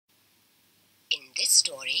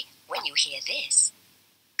story when you hear this.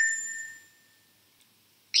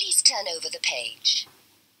 Please turn over the page.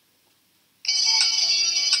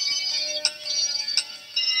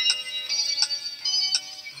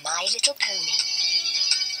 My Little Pony.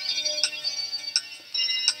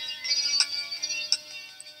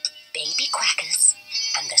 Baby Quackers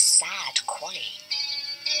and the Sad Quolly.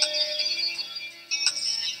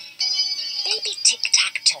 Baby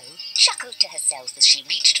Tic-Tac-Toe chuckled to herself as she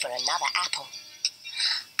reached for another apple.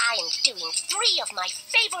 I'm doing 3 of my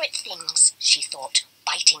favourite things, she thought,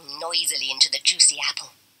 biting noisily into the juicy apple.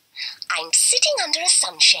 I'm sitting under a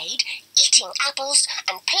sunshade, eating apples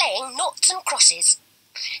and playing noughts and crosses.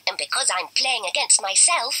 And because I'm playing against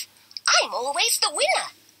myself, I'm always the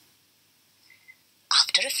winner.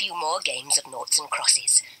 After a few more games of noughts and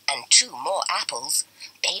crosses and 2 more apples,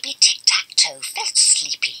 Baby Tic-Tac-Toe felt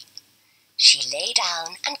sleepy. She lay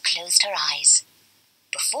down and closed her eyes.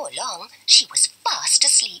 Before long, she was fast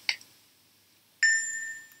asleep.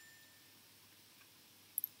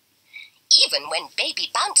 Even when Baby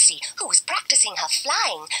Bouncy, who was practicing her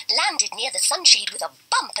flying, landed near the sunshade with a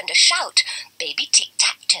bump and a shout, Baby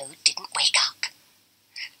Tic-Tac-Toe didn't wake up.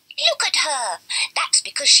 Look at her! That's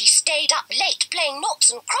because she stayed up late playing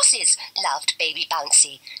noughts and crosses, laughed Baby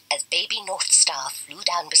Bouncy, as Baby North Star flew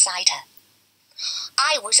down beside her.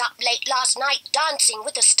 I was up late last night dancing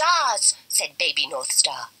with the stars, said Baby North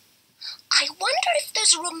Star. I wonder if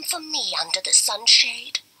there's room for me under the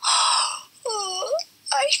sunshade. Oh,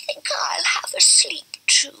 I think I'll have a sleep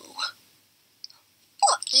too.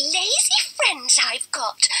 What lazy friends I've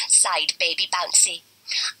got, sighed Baby Bouncy.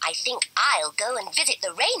 I think I'll go and visit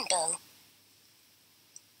the rainbow.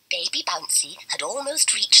 Baby Bouncy had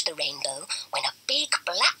almost reached the rainbow when a big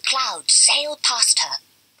black cloud sailed past her.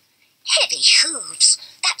 Heavy hooves!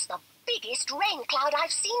 That's the biggest rain cloud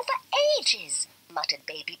I've seen for ages, muttered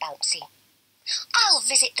Baby Bouncy. I'll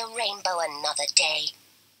visit the rainbow another day.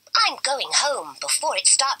 I'm going home before it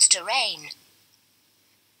starts to rain.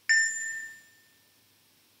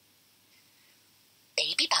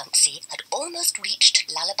 Baby Bouncy had almost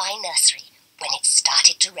reached Lullaby Nursery when it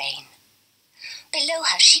started to rain. Below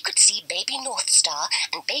her she could see Baby North Star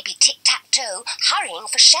and Baby Tic-Tac-Toe hurrying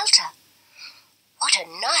for shelter. What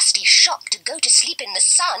a nasty shock to go to sleep in the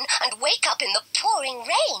sun and wake up in the pouring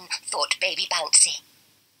rain, thought Baby Bouncy.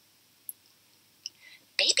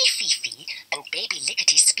 Baby Fifi and Baby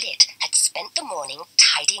Lickety-Split had spent the morning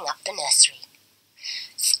tidying up the nursery.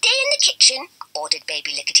 Stay in the kitchen, ordered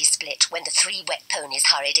Baby Lickety-Split when the 3 wet ponies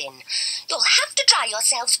hurried in. You'll have to dry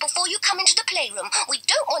yourselves before you come into the playroom. We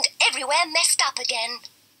don't want everywhere messed up again.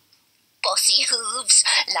 Bossy hooves,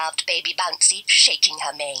 laughed Baby Bouncy, shaking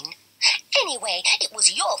her mane. Anyway, it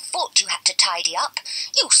was your fault you had to tidy up.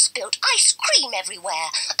 You spilt ice cream everywhere,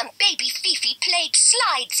 and Baby Fifi played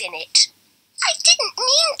slides in it. I didn't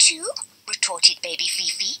mean to, retorted Baby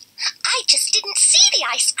Fifi. I just didn't see the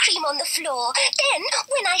ice cream on the floor. Then,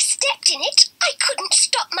 when I stepped in it, I couldn't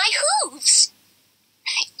stop my hooves.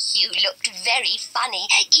 You looked very funny,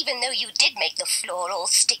 even though you did make the floor all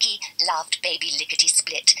sticky, laughed Baby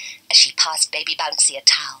Lickety-Split as she passed Baby Bouncy a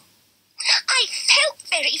towel. I felt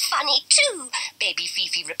very funny too, Baby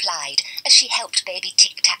Fifi replied as she helped Baby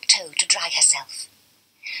Tic-Tac-Toe to dry herself.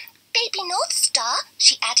 Baby North Star,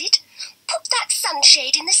 she added, put that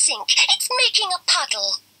sunshade in the sink. It's making a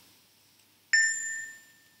puddle.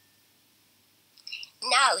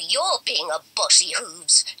 Now you're being a bossy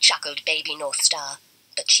hooves, chuckled Baby North Star,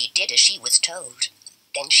 but she did as she was told.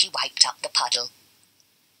 Then she wiped up the puddle.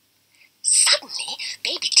 Suddenly,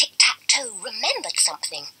 Baby Tic-Tac-Toe remembered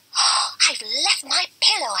something. I've left my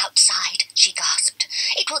pillow outside, she gasped.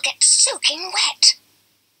 It will get soaking wet.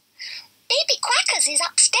 Baby Quackers is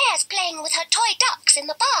upstairs playing with her toy ducks in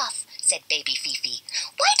the bath, said Baby Fifi.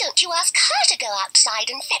 Why don't you ask her to go outside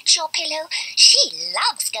and fetch your pillow? She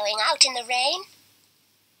loves going out in the rain.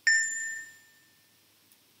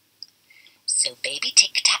 So Baby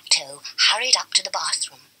Tic-Tac-Toe hurried up to the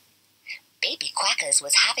bathroom. Baby Quackers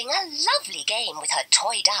was having a lovely game with her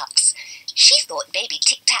toy ducks. She thought Baby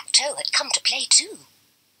Tic-Tac-Toe had come to play too.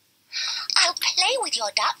 I'll play with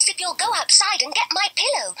your ducks if you'll go outside and get my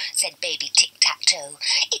pillow, said Baby Tic-Tac-Toe.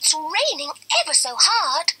 It's raining ever so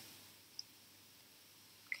hard.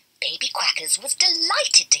 Baby Quackers was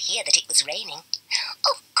delighted to hear that it was raining.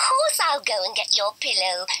 Of course I'll go and get your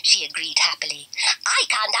pillow, she agreed happily. I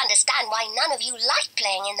can't understand why none of you like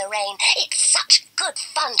playing in the rain. It's such good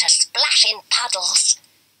fun to splash in puddles.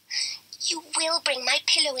 You will bring my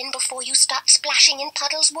pillow in before you start splashing in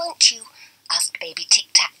puddles, won't you? Asked Baby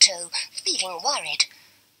Tic-Tac-Toe, feeling worried.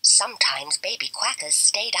 Sometimes Baby Quackers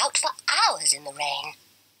stayed out for hours in the rain.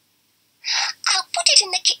 I'll put it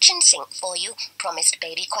in the kitchen sink for you, promised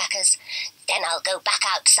Baby Quackers. Then I'll go back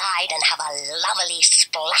outside and have a lovely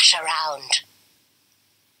splash around.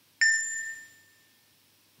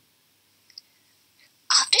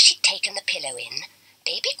 After she'd taken the pillow in,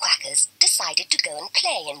 Baby Quackers decided to go and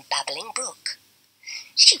play in Babbling Brook.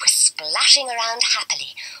 She was splashing around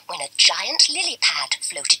happily when a giant lily pad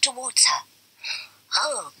floated towards her.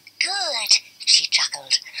 "Oh, good," she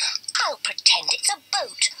chuckled. "I'll pretend it's a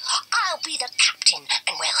boat. I'll be the captain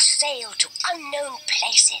and we'll sail to unknown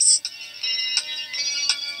places."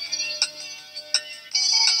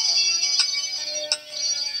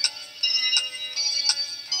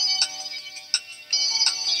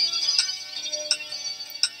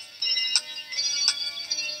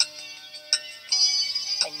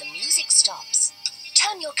 When the music stops,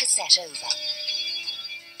 turn your cassette over.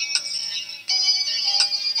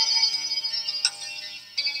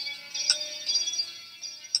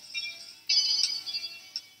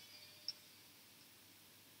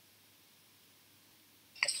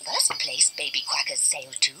 The first place Baby Quackers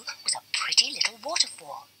sailed to was a pretty little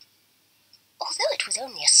waterfall. Although it was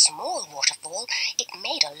only a small waterfall, it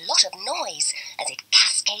made a lot of noise as it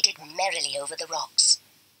cascaded merrily over the rocks.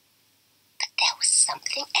 But there was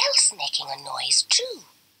something else making a noise too.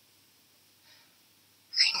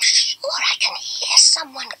 "I'm sure I can hear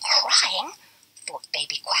someone crying," thought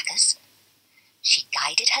Baby Quackers. She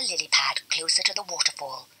guided her lily pad closer to the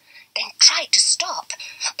waterfall, then tried to stop,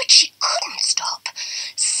 but she couldn't stop.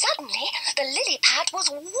 Suddenly, the lily pad was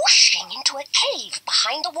whooshing into a cave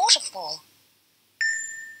behind the waterfall.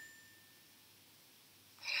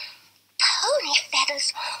 "Pony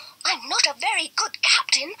feathers! I'm not a very good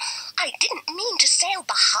captain. I didn't mean to sail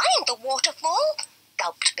behind the waterfall,"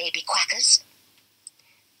 gulped Baby Quackers.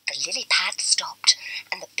 The lily pad stopped,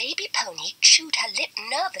 and the baby pony chewed her lip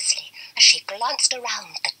nervously as she glanced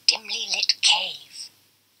around the dimly lit cave.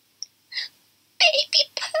 "Baby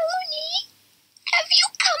pony, have you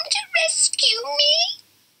come to rescue me?"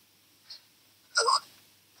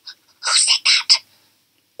 Who said that?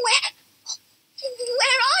 Where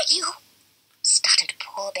are you?" stuttered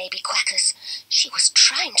poor Baby Quackers. She was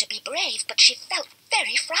trying to be brave, but she felt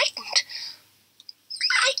very frightened.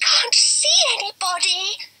 "I can't see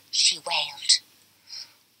anybody," she wailed.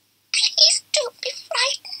 "Please don't be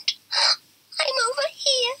frightened. I'm over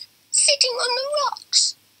here, sitting on the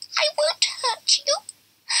rocks. I won't hurt you.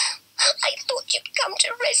 I thought you'd come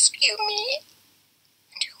to rescue me."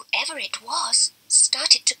 And whoever it was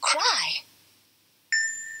started to cry.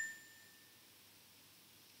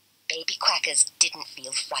 Baby Quackers didn't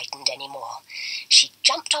feel frightened anymore. She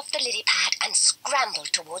jumped off the lily pad and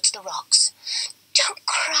scrambled towards the rocks. "Don't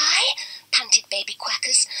cry," panted Baby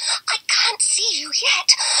Quackers. "I can't see you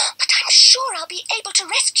yet, but I'm sure I'll be able to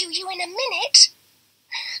rescue you in a minute."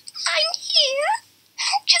 "I'm here,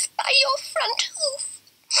 just by your front hoof.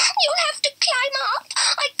 You'll have to climb up.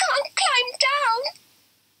 I can't climb down."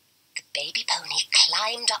 The baby pony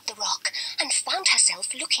climbed up the rock and found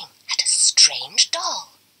herself looking at a strange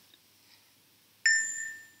doll.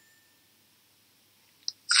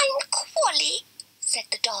 "I'm Quolly," said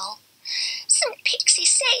the doll. "Some pixie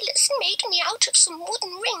sailors made me out of some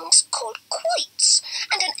wooden rings called quoits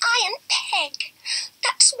and an iron peg.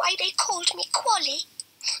 That's why they called me Quolly.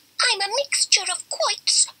 I'm a mixture of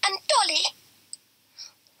quoits and dolly."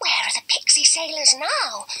 "Where are the pixie sailors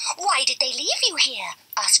now? Why did they leave you here?"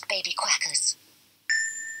 asked Baby Quackers.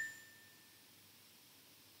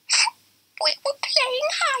 "We were playing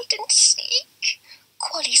hide and seek."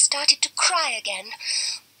 Quolly started to cry again.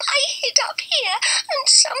 "I hid up here and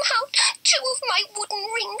somehow 2 of my wooden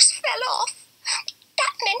rings fell off.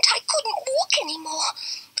 That meant I couldn't walk anymore.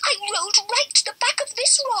 I rolled right to the back of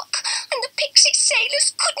this rock and the pixie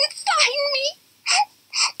sailors couldn't find me.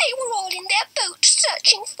 They were all in their boat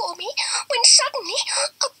searching for me when suddenly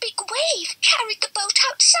a big wave carried the boat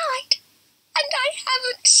outside, and I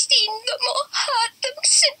haven't seen them or heard them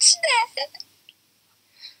since then."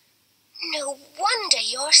 "No wonder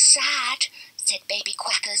you're sad," said Baby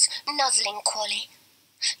Quackers, nuzzling Quolly.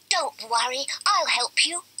 "Don't worry, I'll help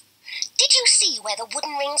you. Did you see where the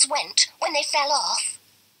wooden rings went when they fell off?"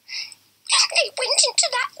 "They went into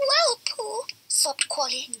that whirlpool," sobbed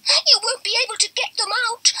Quolly. "You won't be able to get them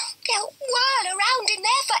out. They'll whirl around in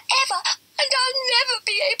there forever, and I'll never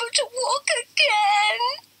be able to walk again."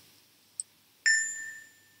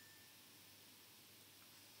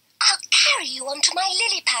 "I'll carry you onto my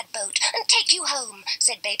lily pad boat and take you home,"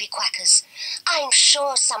 said Baby Quackers. "I'm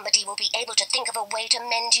sure somebody will be able to think of a way to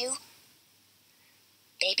mend you."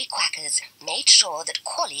 Baby Quackers made sure that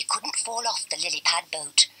Quolly couldn't fall off the lily pad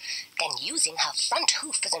boat. Then, using her front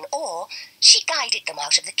hoof as an oar, she guided them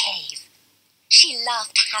out of the cave. She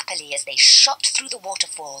laughed happily as they shot through the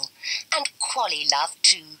waterfall, and Quolly laughed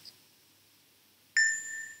too.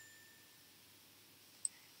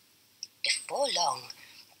 Before long,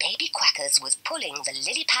 Baby Quackers was pulling the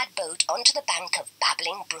lily pad boat onto the bank of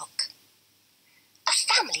Babbling Brook. A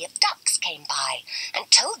family of ducks came by and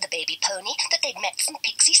told the baby pony that they'd met some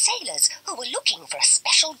pixie sailors who were looking for a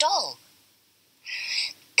special doll.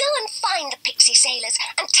 "Go and find the pixie sailors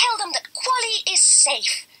and tell them that Quolly is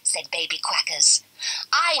safe," said Baby Quackers.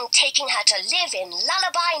 "I'm taking her to live in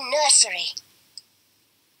Lullaby Nursery."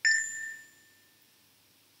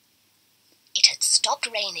 It had stopped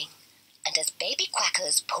raining, and as Baby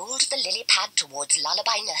Quackers pulled the lily pad towards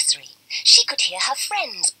Lullaby Nursery, she could hear her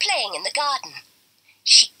friends playing in the garden.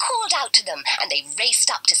 She called out to them, and they raced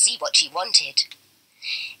up to see what she wanted.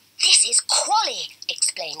 "This is Quolly,"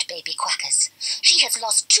 explained Baby Quackers. "She has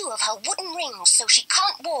lost 2 of her wooden rings, so she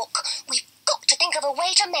can't walk. We've got to think of a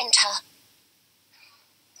way to mend her."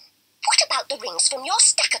 "What about the rings from your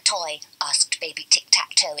stacker toy?" asked Baby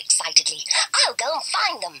Tic-Tac-Toe excitedly. "I'll go and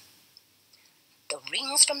find them." The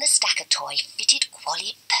rings from the stacker toy fitted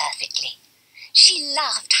Quolly perfectly. She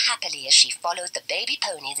laughed happily as she followed the baby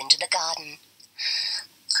ponies into the garden.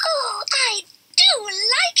 "Oh, I do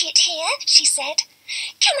like it here," she said.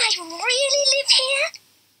 "Can I really live here?"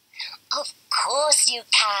 "Of course you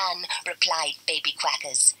can," replied Baby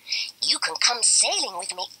Quackers. "You can come sailing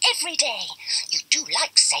with me every day. You do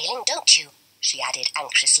like sailing, don't you?" she added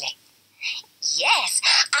anxiously. "Yes,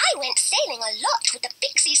 I went sailing a lot with the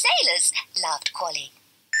pixie sailors," laughed Quolly.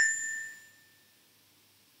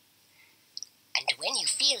 "And when you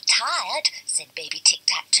feel tired," said Baby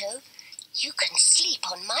Tic-Tac-Toe, "you can sleep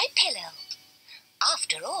on my pillow.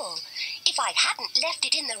 After all, if I hadn't left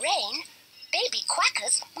it in the rain, Baby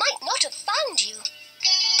Quackers might not have found you."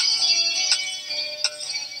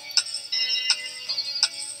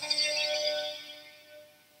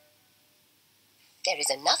 There is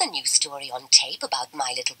another new story on tape about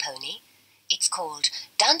My Little Pony. It's called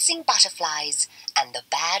Dancing Butterflies and the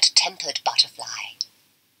Bad-Tempered Butterfly.